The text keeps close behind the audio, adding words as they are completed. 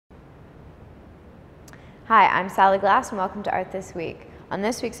Hi, I'm Sally Glass and welcome to Art This Week. On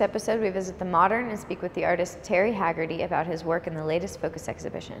this week's episode, we visit the Modern and speak with the artist Terry Haggerty about his work in the latest Focus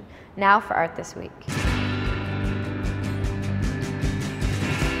exhibition. Now for Art This Week.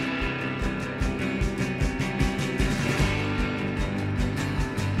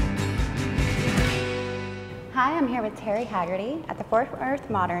 Hi, I'm here with Terry Haggerty at the Fort Worth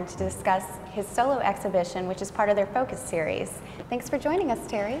Modern to discuss his solo exhibition, which is part of their Focus series. Thanks for joining us,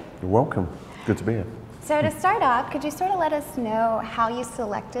 Terry. You're welcome. Good to be here. So to start off, could you sort of let us know how you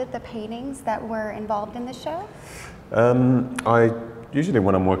selected the paintings that were involved in the show? I usually,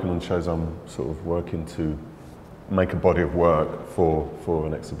 when I'm working on shows, I'm sort of working to make a body of work for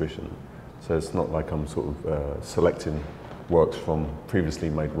an exhibition. So it's not like I'm sort of selecting works from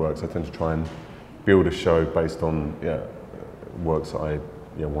previously made works. I tend to try and build a show based on works that I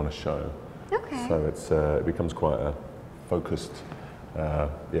want to show. Okay. So it becomes quite a focused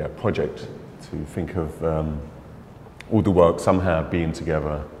project to think of all the work somehow being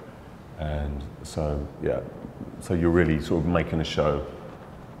together, and so you're really sort of making a show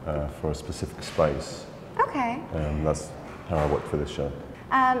for a specific space. Okay. That's how I work for this show.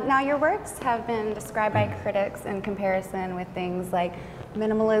 Now your works have been described by critics in comparison with things like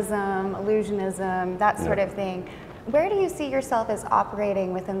minimalism, illusionism, that sort of thing. Where do you see yourself as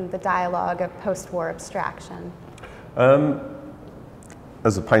operating within the dialogue of post-war abstraction?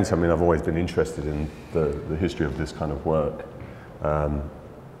 As a painter, I mean, I've always been interested in the history of this kind of work.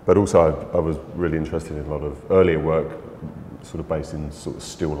 But also I was really interested in a lot of earlier work, sort of based in sort of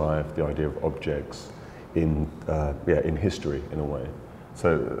still life, the idea of objects in history in a way.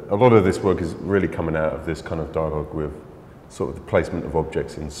 So a lot of this work is really coming out of this kind of dialogue with sort of the placement of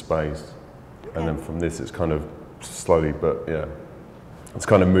objects in space. Okay. And then from this it's kind of slowly, but it's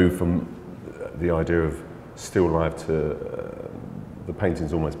kind of moved from the idea of still life to the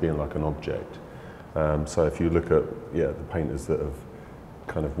paintings almost being like an object. So if you look at the painters that have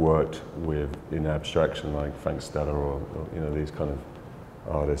kind of worked in abstraction, like Frank Stella or these kind of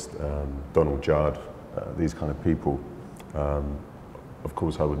artists, Donald Judd, these kind of people. Of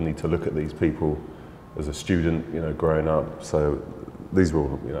course, I would need to look at these people as a student, growing up. So these were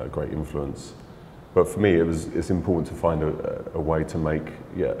all, a great influence. But for me, it's important to find a way to make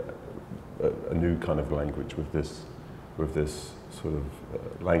a new kind of language with this sort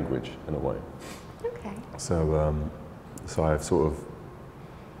of language in a way. Okay. So I've sort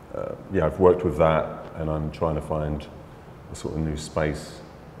of I've worked with that, and I'm trying to find a sort of new space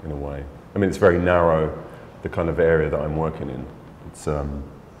in a way. I mean, it's very narrow, the kind of area that I'm working in. It's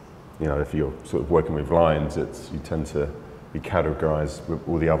if you're sort of working with lines, you tend to be categorized with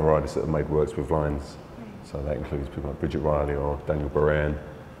all the other artists that have made works with lines. Right. So that includes people like Bridget Riley or Daniel Baran.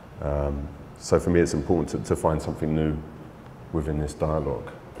 So for me, it's important to find something new within this dialogue.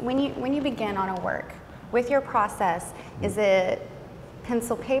 When you begin on a work, with your process, is it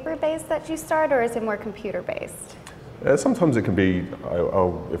pencil paper based that you start, or is it more computer based? Sometimes it can be,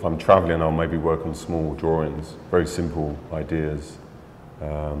 if I'm traveling, I'll maybe work on small drawings, very simple ideas.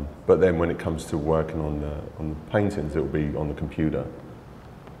 But then when it comes to working on the paintings, it will be on the computer.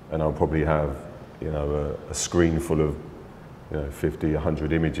 And I'll probably have, a screen full of 50,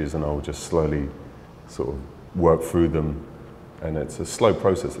 100 images, and I'll just slowly sort of work through them. And it's a slow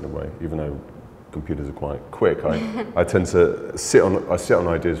process in a way, even though computers are quite quick. I tend to sit on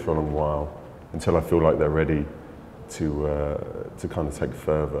ideas for a long while until I feel like they're ready to kind of take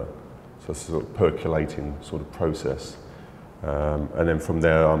further. So it's a sort of percolating sort of process. And then from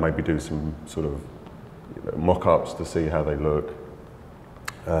there, I'll maybe do some sort of mock-ups to see how they look.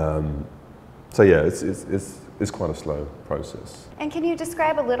 So yeah, it's quite a slow process. And can you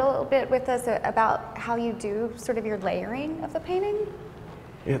describe a little bit with us about how you do sort of your layering of the painting?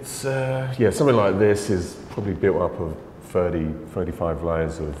 It's, something like this is probably built up of 35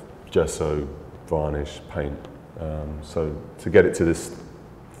 layers of gesso, varnish, paint. So to get it to this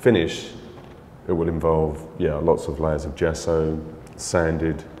finish, it will involve, lots of layers of gesso,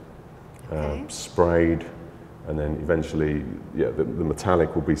 sanded, sprayed, and then eventually, the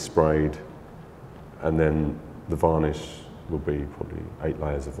metallic will be sprayed, and then the varnish will be probably 8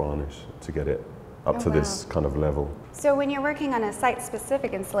 layers of varnish to get it up to this kind of level. So when you're working on a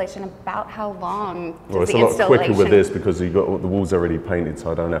site-specific installation, about how long does well, it's the a lot installation? quicker with this because you've got the walls already painted,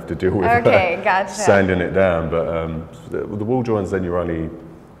 so I don't have to deal with gotcha. sanding it down. But the wall drawings, then you're only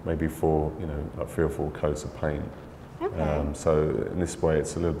maybe like 3 or 4 coats of paint. Okay. So in this way,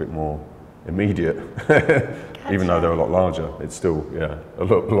 it's a little bit more immediate. Gotcha. Even though they're a lot larger, it's still a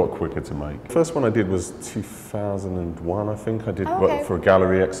lot quicker to make. The first one I did was 2001, I think. I did work for a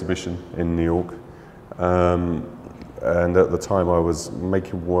gallery exhibition in New York. And at the time I was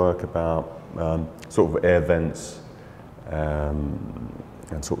making work about sort of air vents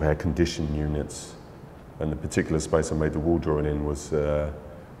and sort of air conditioning units. And the particular space I made the wall drawing in was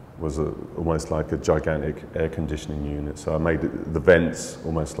almost like a gigantic air conditioning unit. So I made the vents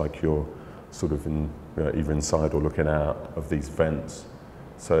almost like you're sort of in, either inside or looking out of these vents.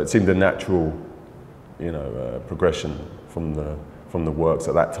 So it seemed a natural, progression from the works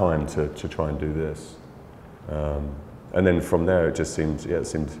at that time to try and do this. And then from there, it just seemed, it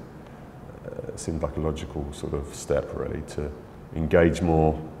seemed like a logical sort of step really to engage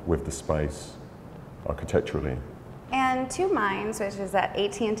more with the space architecturally. And Two Minds, which is at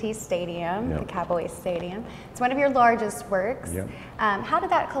AT&T Stadium, Yep. the Cowboys Stadium, it's one of your largest works. Yep. How did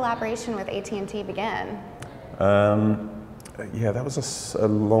that collaboration with AT&T begin? Yeah, that was a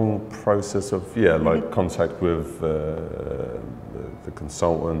long process of like contact with the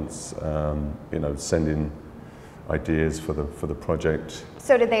consultants, sending ideas for the project.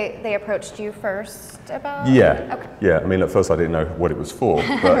 So did they approached you first about? Yeah, Okay. yeah. I mean, at first I didn't know what it was for,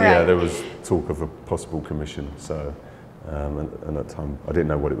 but Right. yeah, there was talk of a possible commission. So, and at the time I didn't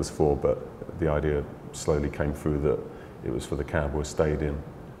know what it was for, but the idea slowly came through that it was for the Cowboys Stadium.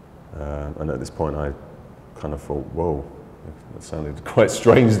 And at this point, I kind of thought, whoa, that sounded quite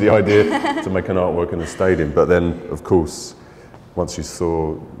strange, the idea to make an artwork in a stadium. But then, of course, once you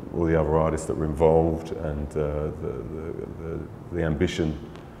saw all the other artists that were involved and the ambition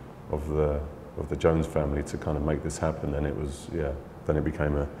of the Jones family to kind of make this happen, then it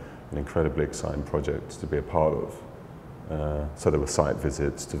became an incredibly exciting project to be a part of. So there were site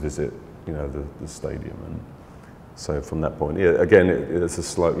visits to visit, the stadium, and so from that point, again, it's a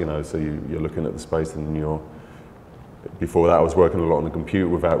slow, so you're looking at the space and before that I was working a lot on the computer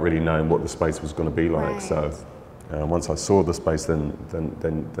without really knowing what the space was going to be like. Right. So once I saw the space,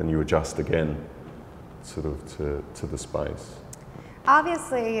 then you adjust again, sort of to the space.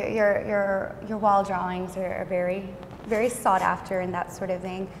 Obviously, your wall drawings are very, very sought after and that sort of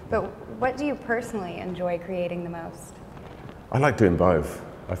thing. But what do you personally enjoy creating the most? I like doing both.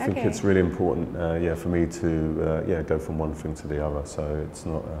 I think Okay. it's really important, for me to go from one thing to the other. So it's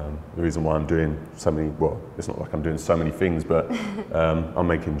not the reason why I'm doing so many. Well, it's not like I'm doing so many things, but I'm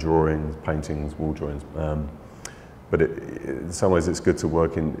making drawings, paintings, wall drawings. But in some ways, it's good to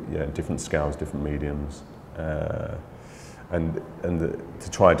work in different scales, different mediums, and to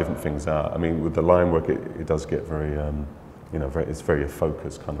try different things out. I mean, with the line work, it does get very, it's very a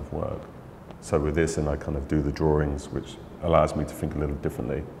focused kind of work. So with this, and I kind of do the drawings, which allows me to think a little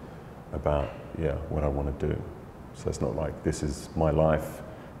differently about what I want to do. So it's not like this is my life.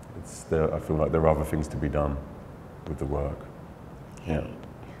 I feel like there are other things to be done with the work. Yeah.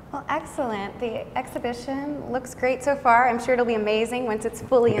 Well, excellent. The exhibition looks great so far. I'm sure it'll be amazing once it's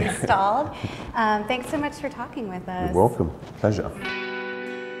fully installed. Thanks so much for talking with us. You're welcome. Pleasure.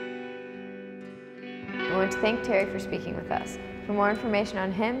 I want to thank Terry for speaking with us. For more information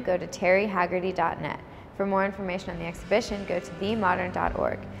on him, go to terryhaggerty.net. For more information on the exhibition, go to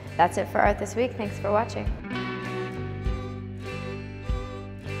themodern.org. That's it for Art This Week. Thanks for watching.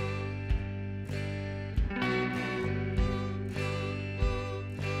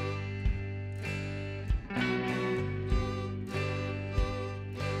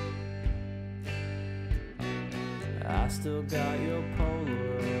 I still got your Polaroid